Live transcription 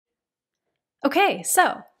Okay,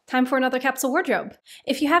 so time for another capsule wardrobe.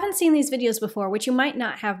 If you haven't seen these videos before, which you might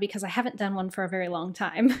not have because I haven't done one for a very long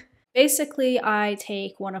time, basically I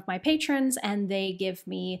take one of my patrons and they give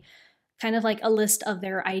me kind of like a list of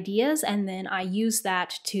their ideas, and then I use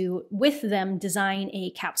that to, with them, design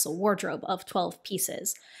a capsule wardrobe of 12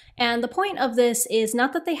 pieces. And the point of this is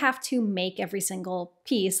not that they have to make every single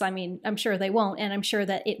piece. I mean, I'm sure they won't, and I'm sure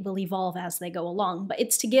that it will evolve as they go along, but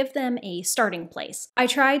it's to give them a starting place. I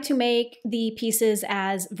try to make the pieces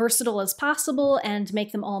as versatile as possible and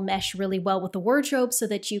make them all mesh really well with the wardrobe so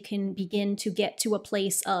that you can begin to get to a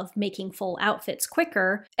place of making full outfits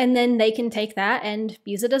quicker, and then they can take that and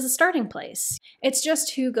use it as a starting place. It's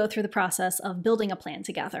just to go through the process of building a plan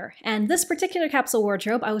together. And this particular capsule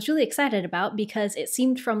wardrobe I was really excited about because it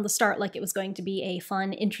seemed from the start like it was going to be a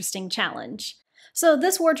fun, interesting challenge. So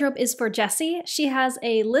this wardrobe is for Jessie. She has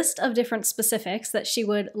a list of different specifics that she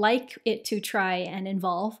would like it to try and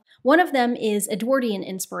involve. One of them is Edwardian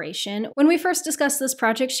inspiration. When we first discussed this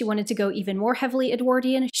project, she wanted to go even more heavily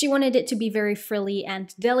Edwardian. She wanted it to be very frilly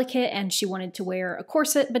and delicate, and she wanted to wear a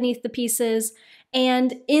corset beneath the pieces.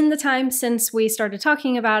 And in the time since we started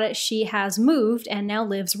talking about it, she has moved and now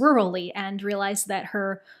lives rurally and realized that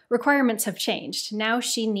her requirements have changed. Now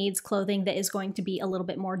she needs clothing that is going to be a little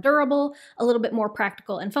bit more durable, a little bit more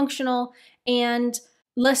practical and functional, and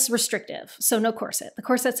less restrictive. So no corset. The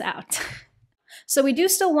corset's out. So we do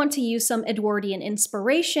still want to use some Edwardian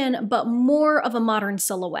inspiration, but more of a modern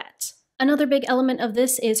silhouette. Another big element of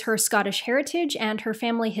this is her Scottish heritage and her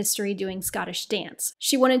family history doing Scottish dance.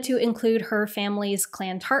 She wanted to include her family's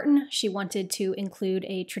clan tartan, she wanted to include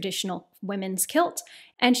a traditional women's kilt,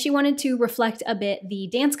 and she wanted to reflect a bit the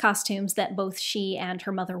dance costumes that both she and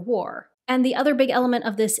her mother wore. And the other big element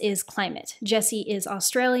of this is climate. Jessie is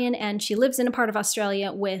Australian and she lives in a part of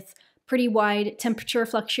Australia with pretty wide temperature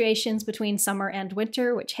fluctuations between summer and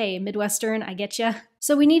winter, which, hey, Midwestern, I getcha.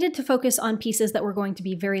 So we needed to focus on pieces that were going to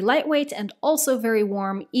be very lightweight and also very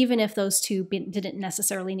warm, even if those two didn't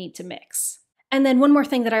necessarily need to mix. And then one more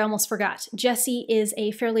thing that I almost forgot. Jessie is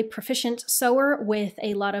a fairly proficient sewer with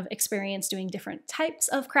a lot of experience doing different types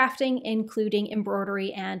of crafting, including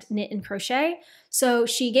embroidery and knit and crochet. So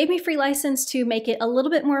she gave me free license to make it a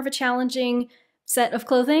little bit more of a challenging set of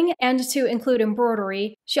clothing and to include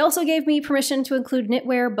embroidery. She also gave me permission to include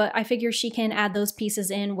knitwear, but I figure she can add those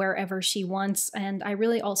pieces in wherever she wants, and I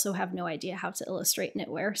really also have no idea how to illustrate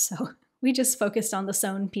knitwear, so we just focused on the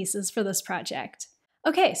sewn pieces for this project.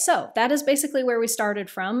 Okay, so that is basically where we started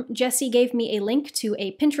from. Jessie gave me a link to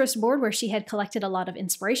a Pinterest board where she had collected a lot of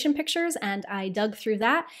inspiration pictures, and I dug through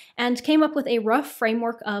that and came up with a rough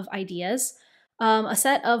framework of ideas. A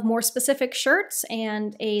set of more specific shirts,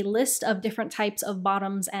 and a list of different types of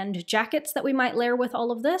bottoms and jackets that we might layer with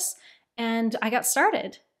all of this, and I got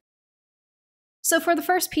started. So for the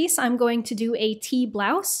first piece, I'm going to do a tea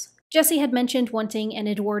blouse. Jessie had mentioned wanting an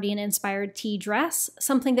Edwardian-inspired tea dress,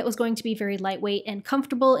 something that was going to be very lightweight and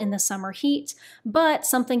comfortable in the summer heat, but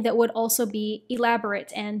something that would also be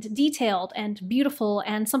elaborate and detailed and beautiful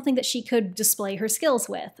and something that she could display her skills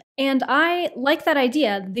with. And I like that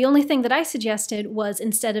idea. The only thing that I suggested was,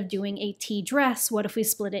 instead of doing a tea dress, what if we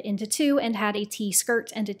split it into two and had a tea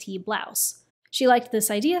skirt and a tea blouse? She liked this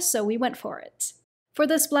idea, so we went for it. For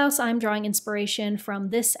this blouse, I'm drawing inspiration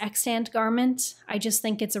from this extant garment. I just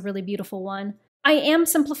think it's a really beautiful one. I am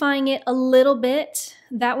simplifying it a little bit.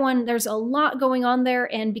 That one, there's a lot going on there,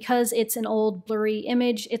 and because it's an old blurry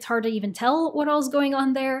image, it's hard to even tell what all's going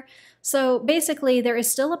on there. So basically, there is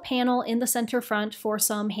still a panel in the center front for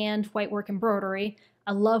some hand whitework embroidery.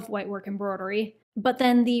 I love whitework embroidery. But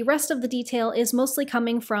then the rest of the detail is mostly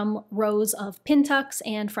coming from rows of pin tucks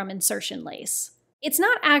and from insertion lace. It's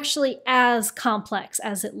not actually as complex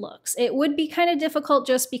as it looks. It would be kind of difficult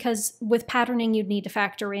just because with patterning you'd need to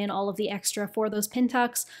factor in all of the extra for those pin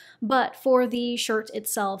tucks, but for the shirt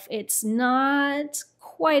itself, it's not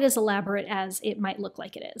quite as elaborate as it might look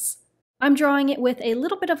like it is. I'm drawing it with a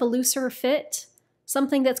little bit of a looser fit,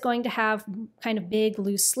 something that's going to have kind of big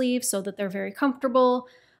loose sleeves so that they're very comfortable.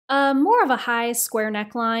 More of a high square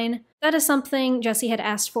neckline. That is something Jessie had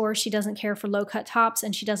asked for. She doesn't care for low-cut tops,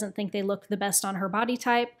 and she doesn't think they look the best on her body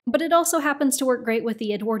type, but it also happens to work great with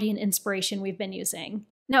the Edwardian inspiration we've been using.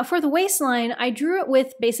 Now for the waistline, I drew it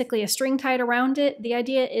with basically a string tied around it. The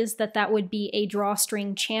idea is that that would be a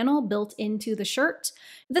drawstring channel built into the shirt.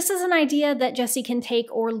 This is an idea that Jessie can take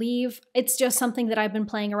or leave. It's just something that I've been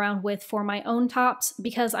playing around with for my own tops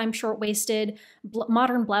because I'm short-waisted.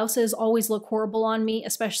 Modern blouses always look horrible on me,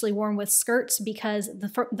 especially worn with skirts, because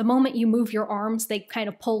the moment you move your arms, they kind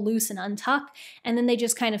of pull loose and untuck, and then they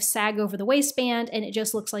just kind of sag over the waistband, and it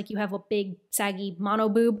just looks like you have a big saggy mono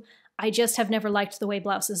boob. I just have never liked the way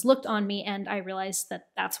blouses looked on me, and I realized that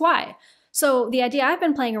that's why. So the idea I've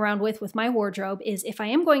been playing around with my wardrobe is if I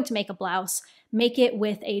am going to make a blouse, make it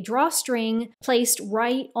with a drawstring placed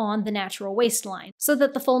right on the natural waistline so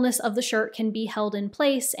that the fullness of the shirt can be held in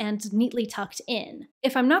place and neatly tucked in.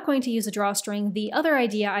 If I'm not going to use a drawstring, the other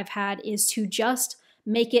idea I've had is to just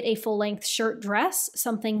make it a full-length shirt dress,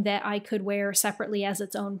 something that I could wear separately as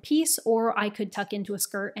its own piece, or I could tuck into a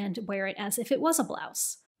skirt and wear it as if it was a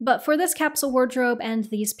blouse. But for this capsule wardrobe and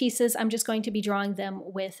these pieces, I'm just going to be drawing them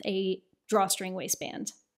with a drawstring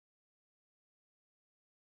waistband.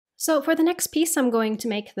 So for the next piece, I'm going to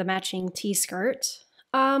make the matching T-skirt.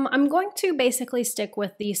 I'm going to basically stick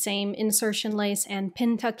with the same insertion lace and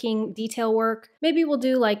pin tucking detail work. Maybe we'll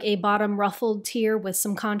do like a bottom ruffled tier with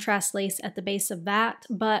some contrast lace at the base of that,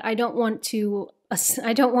 but I don't want to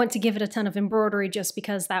give it a ton of embroidery just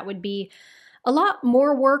because that would be a lot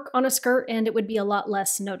more work on a skirt and it would be a lot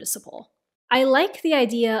less noticeable. I like the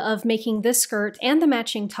idea of making this skirt and the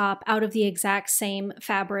matching top out of the exact same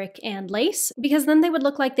fabric and lace, because then they would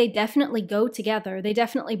look like they definitely go together. They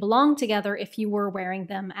definitely belong together if you were wearing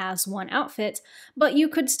them as one outfit, but you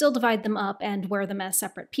could still divide them up and wear them as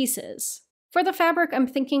separate pieces. For the fabric, I'm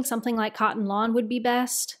thinking something like cotton lawn would be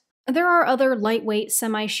best. There are other lightweight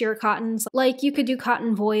semi-sheer cottons, like you could do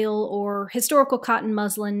cotton voile or historical cotton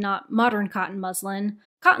muslin, not modern cotton muslin.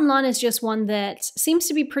 Cotton lawn is just one that seems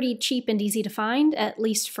to be pretty cheap and easy to find, at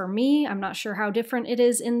least for me. I'm not sure how different it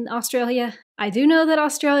is in Australia. I do know that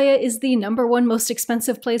Australia is the #1 most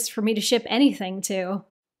expensive place for me to ship anything to.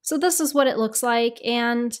 So this is what it looks like,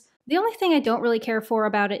 and the only thing I don't really care for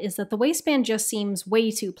about it is that the waistband just seems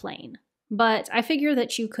way too plain. But I figure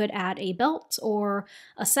that you could add a belt or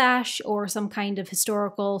a sash or some kind of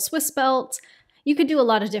historical Swiss belt. You could do a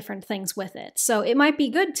lot of different things with it, so it might be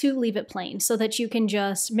good to leave it plain so that you can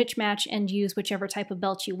just mismatch and use whichever type of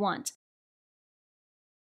belt you want.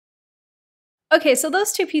 Okay, so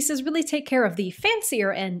those two pieces really take care of the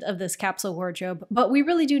fancier end of this capsule wardrobe, but we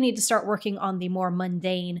really do need to start working on the more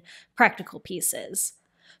mundane, practical pieces.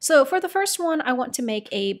 So for the first one, I want to make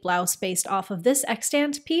a blouse based off of this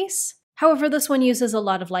extant piece. However, this one uses a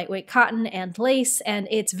lot of lightweight cotton and lace, and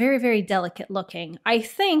it's very, very delicate looking. I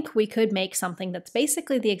think we could make something that's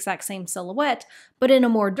basically the exact same silhouette, but in a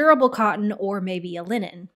more durable cotton or maybe a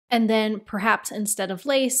linen. And then perhaps instead of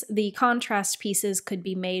lace, the contrast pieces could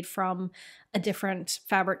be made from a different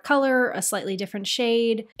fabric color, a slightly different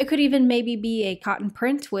shade. It could even maybe be a cotton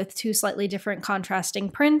print with two slightly different contrasting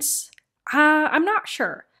prints. I'm not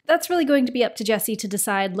sure. That's really going to be up to Jessie to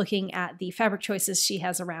decide looking at the fabric choices she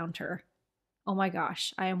has around her. Oh my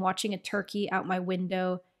gosh, I am watching a turkey out my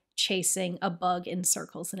window chasing a bug in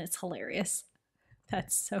circles, and it's hilarious.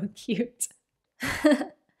 That's so cute.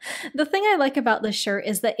 The thing I like about this shirt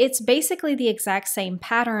is that it's basically the exact same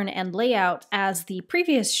pattern and layout as the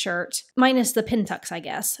previous shirt, minus the pin tucks, I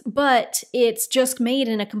guess, but it's just made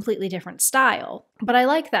in a completely different style. But I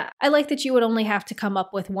like that. I like that you would only have to come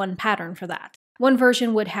up with one pattern for that. One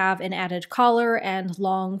version would have an added collar and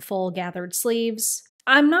long, full gathered sleeves.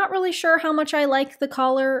 I'm not really sure how much I like the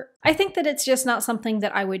collar. I think that it's just not something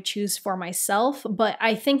that I would choose for myself, but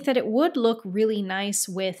I think that it would look really nice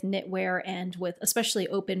with knitwear and with especially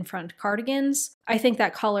open front cardigans. I think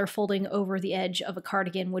that collar folding over the edge of a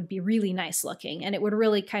cardigan would be really nice looking, and it would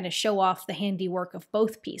really kind of show off the handiwork of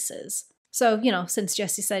both pieces. So, since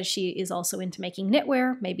Jessie says she is also into making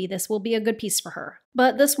knitwear, maybe this will be a good piece for her.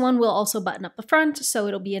 But this one will also button up the front, so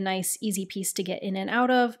it'll be a nice, easy piece to get in and out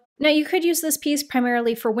of. Now, you could use this piece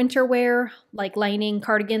primarily for winter wear, like lining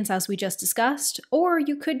cardigans as we just discussed, or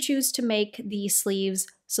you could choose to make the sleeves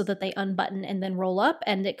so that they unbutton and then roll up,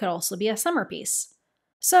 and it could also be a summer piece.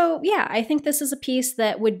 So yeah, I think this is a piece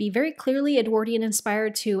that would be very clearly Edwardian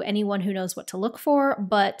inspired to anyone who knows what to look for,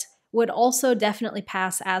 but would also definitely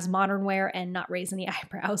pass as modern wear and not raise any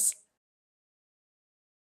eyebrows.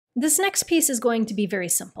 This next piece is going to be very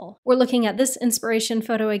simple. We're looking at this inspiration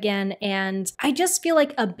photo again, and I just feel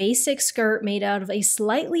like a basic skirt made out of a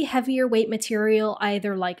slightly heavier weight material,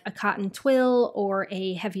 either like a cotton twill or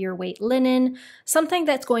a heavier weight linen, something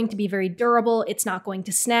that's going to be very durable. It's not going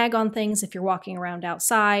to snag on things if you're walking around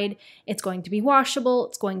outside. It's going to be washable.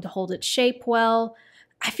 It's going to hold its shape well.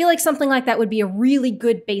 I feel like something like that would be a really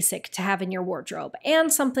good basic to have in your wardrobe,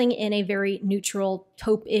 and something in a very neutral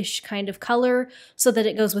taupe-ish kind of color so that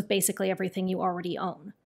it goes with basically everything you already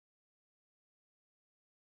own.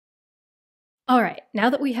 Alright,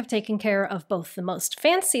 now that we have taken care of both the most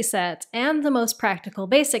fancy set and the most practical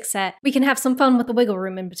basic set, we can have some fun with the wiggle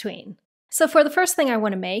room in between. So for the first thing I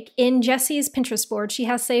want to make, in Jessie's Pinterest board, she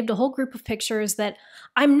has saved a whole group of pictures that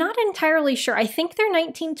I'm not entirely sure. I think they're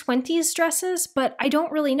 1920s dresses, but I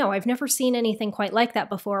don't really know. I've never seen anything quite like that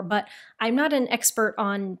before, but I'm not an expert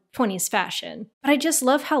on 20s fashion. But I just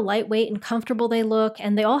love how lightweight and comfortable they look,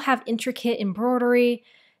 and they all have intricate embroidery.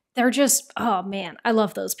 They're just, oh man, I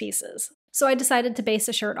love those pieces. So I decided to base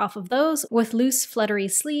a shirt off of those with loose fluttery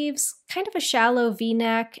sleeves, kind of a shallow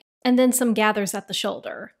V-neck, and then some gathers at the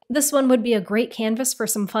shoulder. This one would be a great canvas for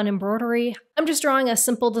some fun embroidery. I'm just drawing a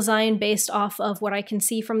simple design based off of what I can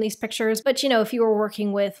see from these pictures, but you know, if you were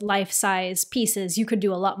working with life-size pieces, you could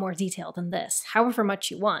do a lot more detail than this, however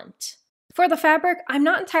much you want. For the fabric, I'm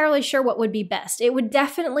not entirely sure what would be best. It would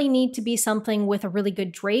definitely need to be something with a really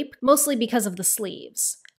good drape, mostly because of the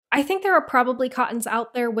sleeves. I think there are probably cottons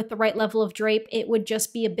out there with the right level of drape. It would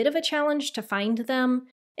just be a bit of a challenge to find them.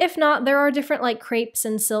 If not, there are different like crepes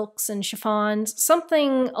and silks and chiffons.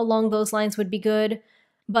 Something along those lines would be good,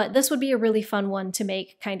 but this would be a really fun one to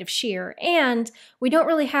make kind of sheer. And we don't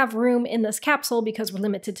really have room in this capsule because we're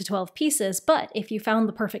limited to 12 pieces, but if you found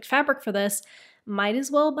the perfect fabric for this, might as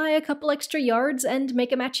well buy a couple extra yards and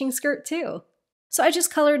make a matching skirt too. So I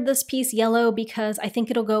just colored this piece yellow because I think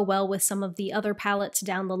it'll go well with some of the other palettes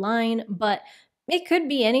down the line, but it could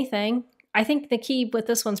be anything. I think the key with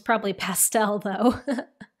this one's probably pastel though.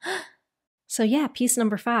 So yeah, piece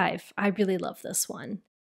number 5. I really love this one.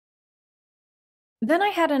 Then I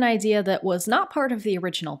had an idea that was not part of the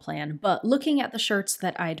original plan, but looking at the shirts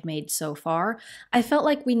that I'd made so far, I felt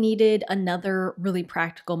like we needed another really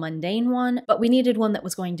practical, mundane one, but we needed one that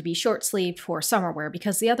was going to be short-sleeved for summer wear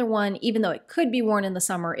because the other one, even though it could be worn in the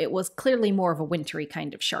summer, it was clearly more of a wintry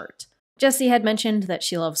kind of shirt. Jessie had mentioned that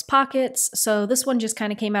she loves pockets, so this one just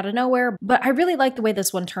kind of came out of nowhere, but I really like the way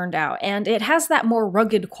this one turned out, and it has that more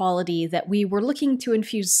rugged quality that we were looking to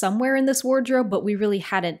infuse somewhere in this wardrobe, but we really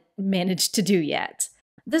hadn't managed to do yet.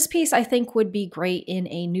 This piece I think would be great in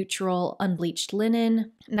a neutral, unbleached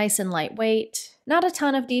linen, nice and lightweight. Not a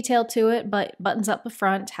ton of detail to it, but buttons up the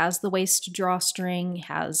front, has the waist drawstring,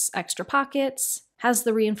 has extra pockets, has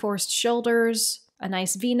the reinforced shoulders, a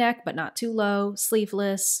nice V-neck but not too low,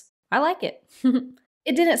 sleeveless. I like it.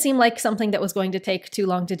 It didn't seem like something that was going to take too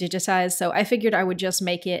long to digitize, so I figured I would just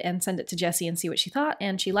make it and send it to Jessie and see what she thought,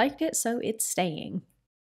 and she liked it, so it's staying.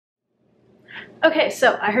 Okay,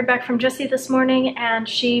 so I heard back from Jessie this morning, and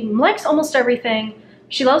she likes almost everything.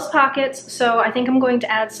 She loves pockets, so I think I'm going to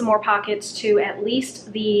add some more pockets to at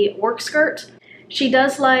least the work skirt. She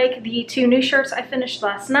does like the 2 new shirts I finished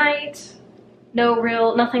last night.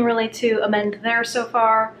 Nothing really to amend there so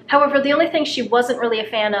far. However, the only thing she wasn't really a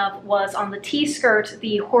fan of was on the T-skirt,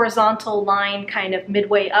 the horizontal line kind of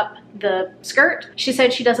midway up the skirt. She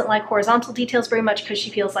said she doesn't like horizontal details very much because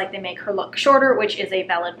she feels like they make her look shorter, which is a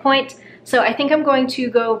valid point. So I think I'm going to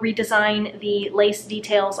go redesign the lace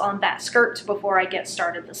details on that skirt before I get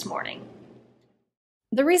started this morning.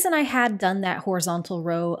 The reason I had done that horizontal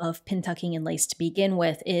row of pin tucking and lace to begin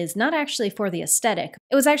with is not actually for the aesthetic.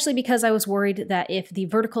 It was actually because I was worried that if the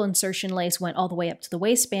vertical insertion lace went all the way up to the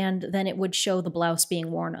waistband, then it would show the blouse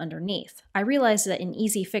being worn underneath. I realized that an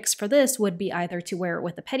easy fix for this would be either to wear it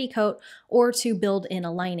with a petticoat or to build in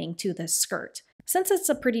a lining to this skirt. Since it's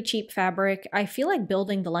a pretty cheap fabric, I feel like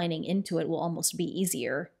building the lining into it will almost be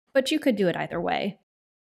easier, but you could do it either way.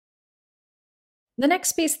 The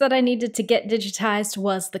next piece that I needed to get digitized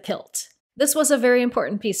was the kilt. This was a very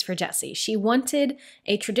important piece for Jessie. She wanted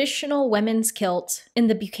a traditional women's kilt in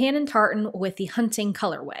the Buchanan tartan with the hunting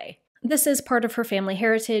colorway. This is part of her family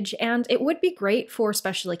heritage, and it would be great for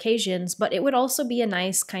special occasions, but it would also be a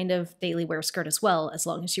nice kind of daily wear skirt as well, as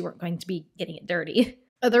long as you weren't going to be getting it dirty.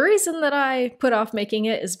 The reason that I put off making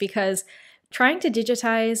it is because trying to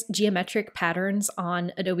digitize geometric patterns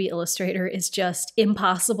on Adobe Illustrator is just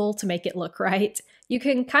impossible to make it look right. You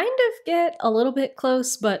can kind of get a little bit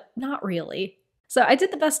close, but not really. So I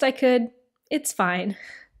did the best I could. It's fine.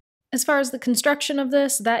 As far as the construction of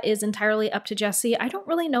this, that is entirely up to Jessie. I don't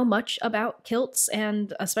really know much about kilts,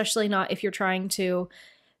 and especially not if you're trying to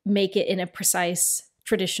make it in a precise,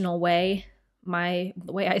 traditional way. The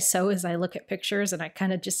way I sew is I look at pictures and I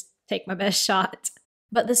kind of just take my best shot.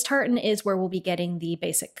 But this tartan is where we'll be getting the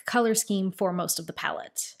basic color scheme for most of the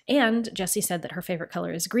palette. And Jessie said that her favorite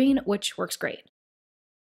color is green, which works great.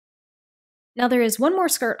 Now there is one more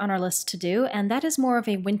skirt on our list to do, and that is more of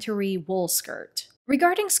a wintry wool skirt.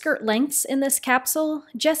 Regarding skirt lengths in this capsule,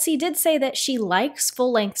 Jessie did say that she likes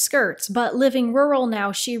full-length skirts, but living rural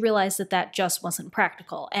now, she realized that that just wasn't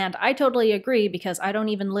practical. And I totally agree because I don't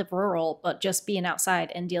even live rural, but just being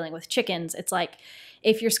outside and dealing with chickens, it's like,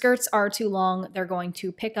 if your skirts are too long, they're going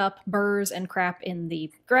to pick up burrs and crap in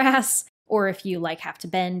the grass, or if you like have to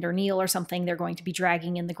bend or kneel or something, they're going to be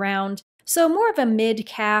dragging in the ground. So more of a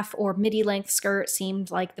mid-calf or midi-length skirt seemed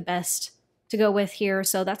like the best to go with here,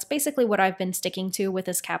 so that's basically what I've been sticking to with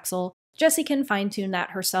this capsule. Jessie can fine-tune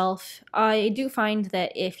that herself. I do find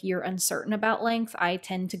that if you're uncertain about length, I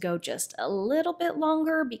tend to go just a little bit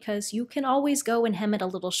longer because you can always go and hem it a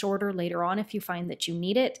little shorter later on if you find that you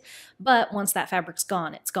need it, but once that fabric's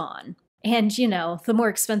gone, it's gone. And you know, the more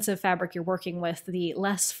expensive fabric you're working with, the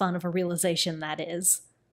less fun of a realization that is.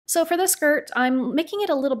 So for this skirt, I'm making it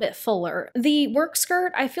a little bit fuller. The work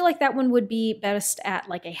skirt, I feel like that one would be best at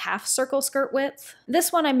like a half circle skirt width.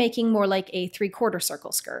 This one I'm making more like a 3/4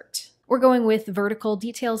 circle skirt. We're going with vertical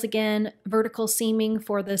details again, vertical seaming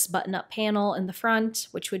for this button-up panel in the front,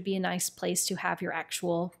 which would be a nice place to have your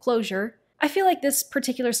actual closure. I feel like this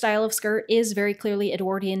particular style of skirt is very clearly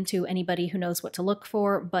Edwardian to anybody who knows what to look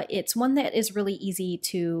for, but it's one that is really easy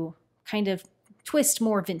to kind of twist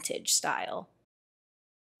more vintage style.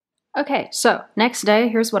 Okay, so next day,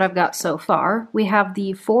 here's what I've got so far. We have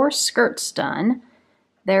the 4 skirts done.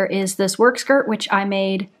 There is this work skirt, which I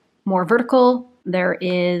made more vertical. There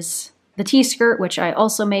is the T-skirt, which I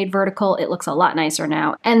also made vertical. It looks a lot nicer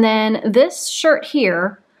now. And then this shirt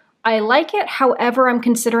here, I like it, however, I'm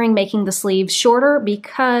considering making the sleeves shorter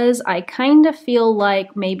because I kind of feel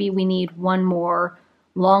like maybe we need one more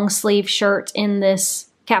long sleeve shirt in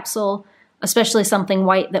this capsule, especially something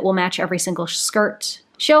white that will match every single skirt.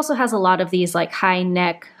 She also has a lot of these like high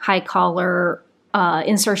neck, high collar,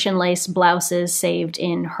 insertion lace blouses saved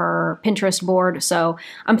in her Pinterest board. So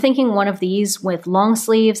I'm thinking one of these with long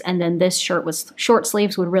sleeves and then this shirt with short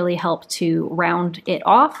sleeves would really help to round it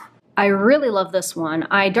off. I really love this one.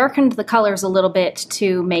 I darkened the colors a little bit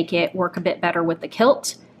to make it work a bit better with the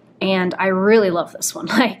kilt. And I really love this one.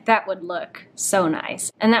 Like, that would look so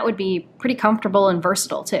nice. And that would be pretty comfortable and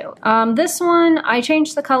versatile too. This one, I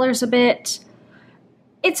changed the colors a bit.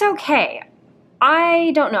 It's okay.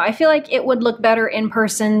 I don't know. I feel like it would look better in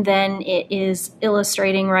person than it is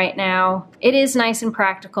illustrating right now. It is nice and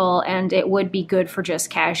practical, and it would be good for just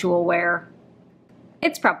casual wear.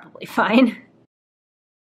 It's probably fine.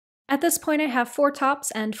 At this point, I have 4 tops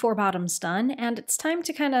and 4 bottoms done, and it's time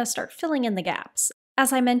to kind of start filling in the gaps.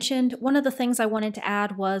 As I mentioned, one of the things I wanted to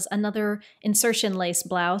add was another insertion lace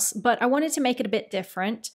blouse, but I wanted to make it a bit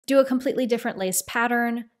different, do a completely different lace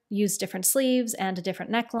pattern, use different sleeves and a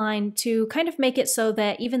different neckline to kind of make it so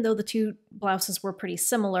that even though the 2 blouses were pretty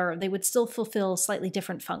similar, they would still fulfill slightly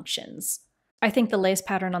different functions. I think the lace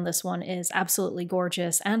pattern on this one is absolutely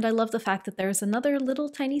gorgeous, and I love the fact that there's another little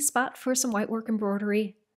tiny spot for some whitework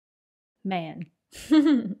embroidery. Man,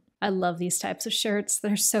 I love these types of shirts.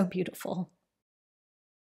 They're so beautiful.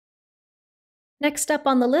 Next up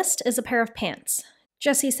on the list is a pair of pants.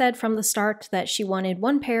 Jessie said from the start that she wanted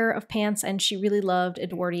 1 pair of pants and she really loved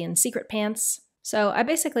Edwardian secret pants, so I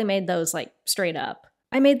basically made those like straight up.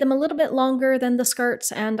 I made them a little bit longer than the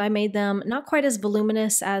skirts and I made them not quite as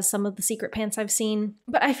voluminous as some of the secret pants I've seen,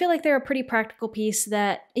 but I feel like they're a pretty practical piece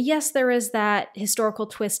that, yes, there is that historical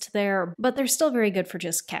twist there, but they're still very good for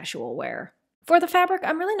just casual wear. For the fabric,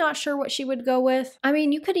 I'm really not sure what she would go with. I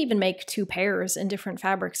mean, you could even make 2 pairs in different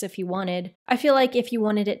fabrics if you wanted. I feel like if you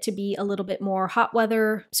wanted it to be a little bit more hot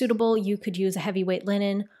weather suitable, you could use a heavyweight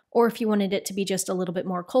linen, or if you wanted it to be just a little bit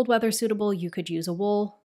more cold weather suitable, you could use a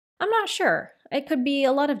wool. I'm not sure. It could be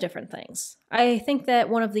a lot of different things. I think that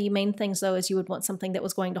one of the main things, though, is you would want something that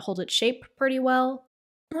was going to hold its shape pretty well.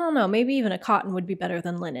 I don't know, maybe even a cotton would be better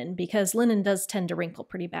than linen, because linen does tend to wrinkle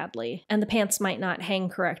pretty badly, and the pants might not hang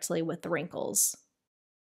correctly with the wrinkles.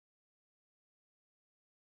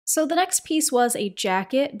 So the next piece was a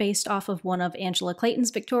jacket based off of one of Angela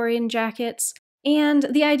Clayton's Victorian jackets, and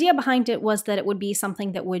the idea behind it was that it would be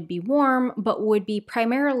something that would be warm, but would be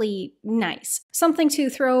primarily nice. Something to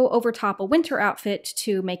throw over top a winter outfit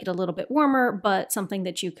to make it a little bit warmer, but something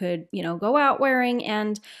that you could, go out wearing,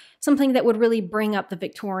 and something that would really bring up the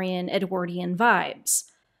Victorian Edwardian vibes.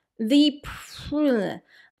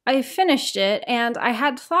 I finished it, and I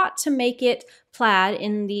had thought to make it plaid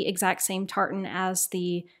in the exact same tartan as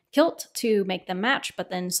the kilt to make them match, but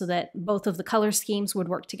then so that both of the color schemes would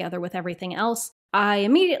work together with everything else. I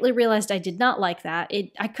immediately realized I did not like that.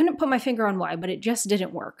 I couldn't put my finger on why, but it just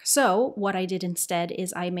didn't work. So what I did instead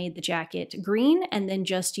is I made the jacket green and then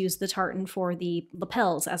just used the tartan for the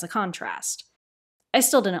lapels as a contrast. I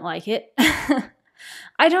still didn't like it.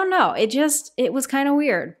 I don't know, it was kind of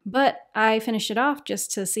weird, but I finished it off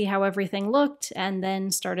just to see how everything looked and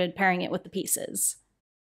then started pairing it with the pieces.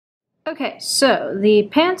 Okay, so the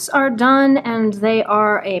pants are done and they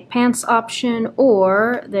are a pants option,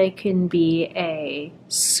 or they can be a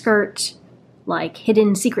skirt, like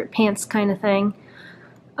hidden secret pants kind of thing.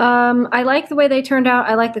 I like the way they turned out.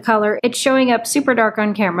 I like the color. It's showing up super dark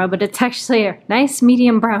on camera, but it's actually a nice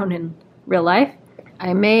medium brown in real life.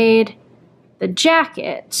 I made the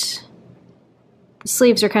jacket. The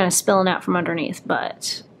sleeves are kind of spilling out from underneath,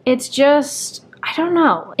 but it's just, I don't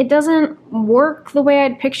know. It doesn't work the way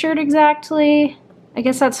I'd pictured exactly. I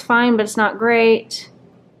guess that's fine, but it's not great.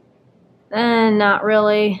 Not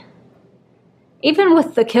really. Even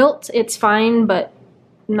with the kilt, it's fine, but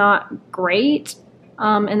not great.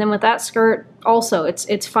 And then with that skirt, also,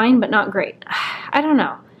 it's fine, but not great. I don't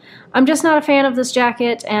know. I'm just not a fan of this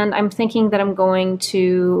jacket, and I'm thinking that I'm going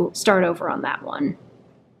to start over on that one.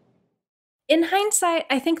 In hindsight,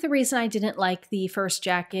 I think the reason I didn't like the first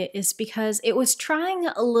jacket is because it was trying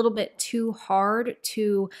a little bit too hard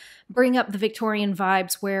to bring up the Victorian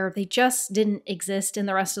vibes where they just didn't exist in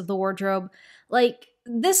the rest of the wardrobe. Like,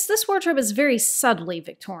 this wardrobe is very subtly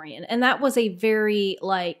Victorian, and that was a very,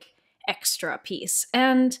 like, extra piece.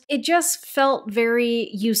 And it just felt very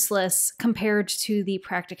useless compared to the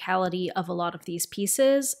practicality of a lot of these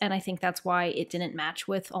pieces, and I think that's why it didn't match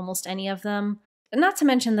with almost any of them. Not to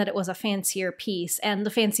mention that it was a fancier piece, and the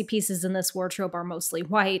fancy pieces in this wardrobe are mostly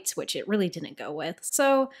white, which it really didn't go with.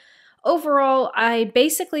 So overall, I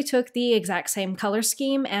basically took the exact same color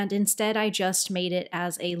scheme, and instead I just made it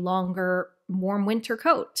as a longer, warm winter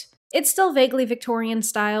coat. It's still vaguely Victorian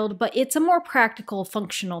styled, but it's a more practical,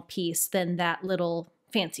 functional piece than that little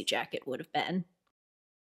fancy jacket would have been.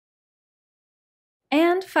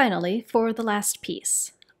 And finally, for the last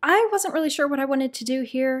piece. I wasn't really sure what I wanted to do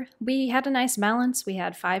here. We had a nice balance. We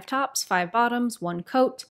had 5 tops, 5 bottoms, 1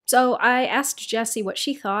 coat. So I asked Jessie what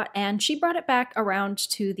she thought, and she brought it back around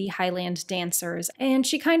to the Highland dancers, and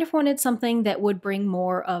she kind of wanted something that would bring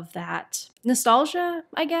more of that nostalgia,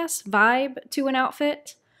 I guess, vibe to an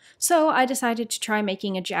outfit. So I decided to try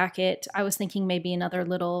making a jacket. I was thinking maybe another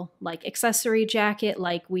little, like, accessory jacket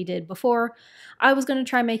like we did before. I was going to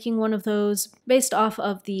try making one of those based off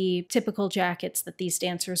of the typical jackets that these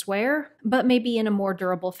dancers wear, but maybe in a more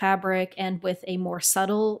durable fabric and with a more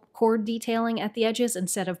subtle cord detailing at the edges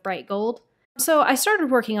instead of bright gold. So I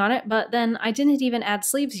started working on it, but then I didn't even add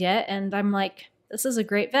sleeves yet, and I'm like, this is a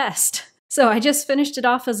great vest. So I just finished it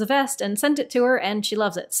off as a vest and sent it to her, and she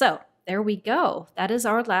loves it. So there we go. That is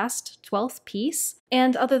our last 12th piece.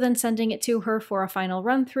 And other than sending it to her for a final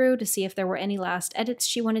run through to see if there were any last edits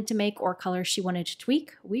she wanted to make or colors she wanted to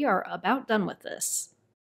tweak, we are about done with this.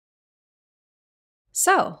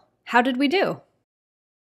 So, how did we do?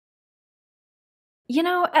 You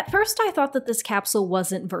know, at first I thought that this capsule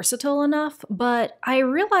wasn't versatile enough, but I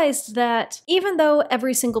realized that even though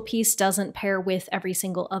every single piece doesn't pair with every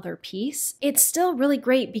single other piece, it's still really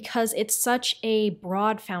great because it's such a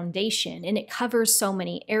broad foundation and it covers so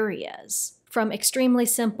many areas. From extremely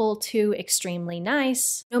simple to extremely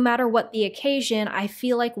nice, no matter what the occasion, I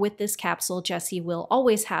feel like with this capsule, Jessie will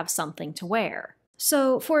always have something to wear.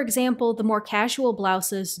 So, for example, the more casual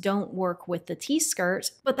blouses don't work with the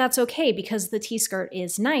T-skirt, but that's okay because the T-skirt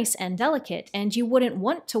is nice and delicate, and you wouldn't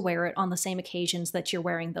want to wear it on the same occasions that you're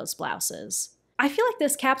wearing those blouses. I feel like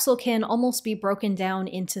this capsule can almost be broken down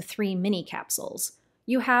into 3 mini capsules.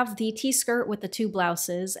 You have the T-skirt with the 2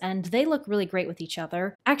 blouses, and they look really great with each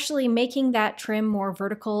other. Actually, making that trim more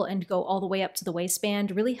vertical and go all the way up to the waistband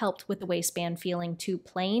really helped with the waistband feeling too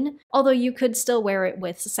plain, although you could still wear it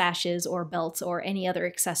with sashes or belts or any other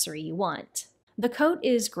accessory you want. The coat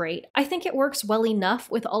is great. I think it works well enough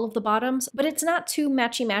with all of the bottoms, but it's not too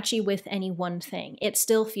matchy-matchy with any one thing. It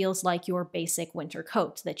still feels like your basic winter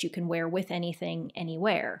coat that you can wear with anything,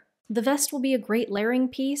 anywhere. The vest will be a great layering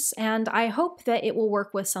piece, and I hope that it will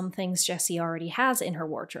work with some things Jessie already has in her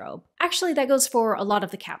wardrobe. Actually, that goes for a lot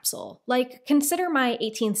of the capsule. Like, consider my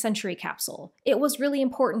 18th century capsule. It was really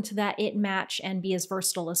important that it match and be as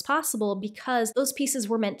versatile as possible because those pieces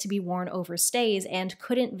were meant to be worn over stays and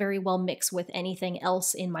couldn't very well mix with anything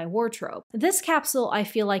else in my wardrobe. This capsule, I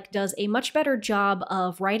feel like, does a much better job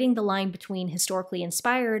of riding the line between historically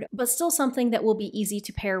inspired, but still something that will be easy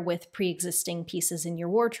to pair with pre-existing pieces in your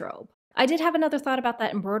wardrobe. I did have another thought about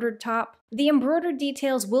that embroidered top. The embroidered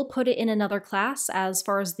details will put it in another class as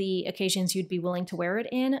far as the occasions you'd be willing to wear it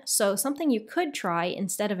in, so something you could try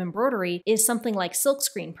instead of embroidery is something like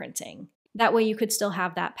silkscreen printing. That way you could still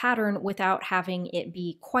have that pattern without having it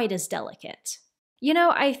be quite as delicate. You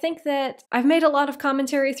know, I think that I've made a lot of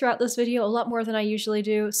commentary throughout this video, a lot more than I usually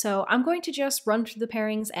do, so I'm going to just run through the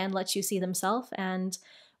pairings and let you see them self, and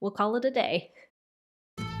we'll call it a day.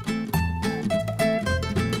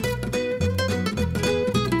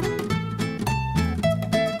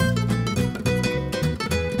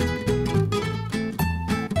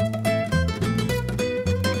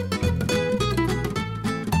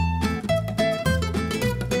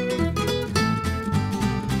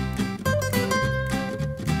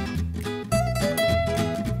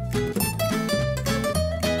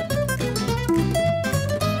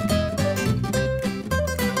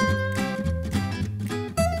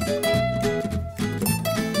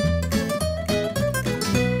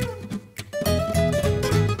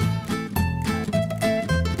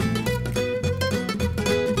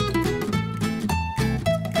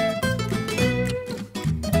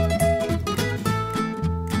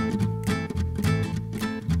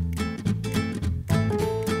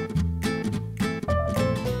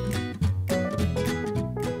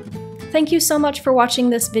 Thank you so much for watching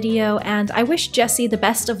this video, and I wish Jessie the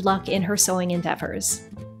best of luck in her sewing endeavors.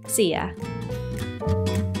 See ya!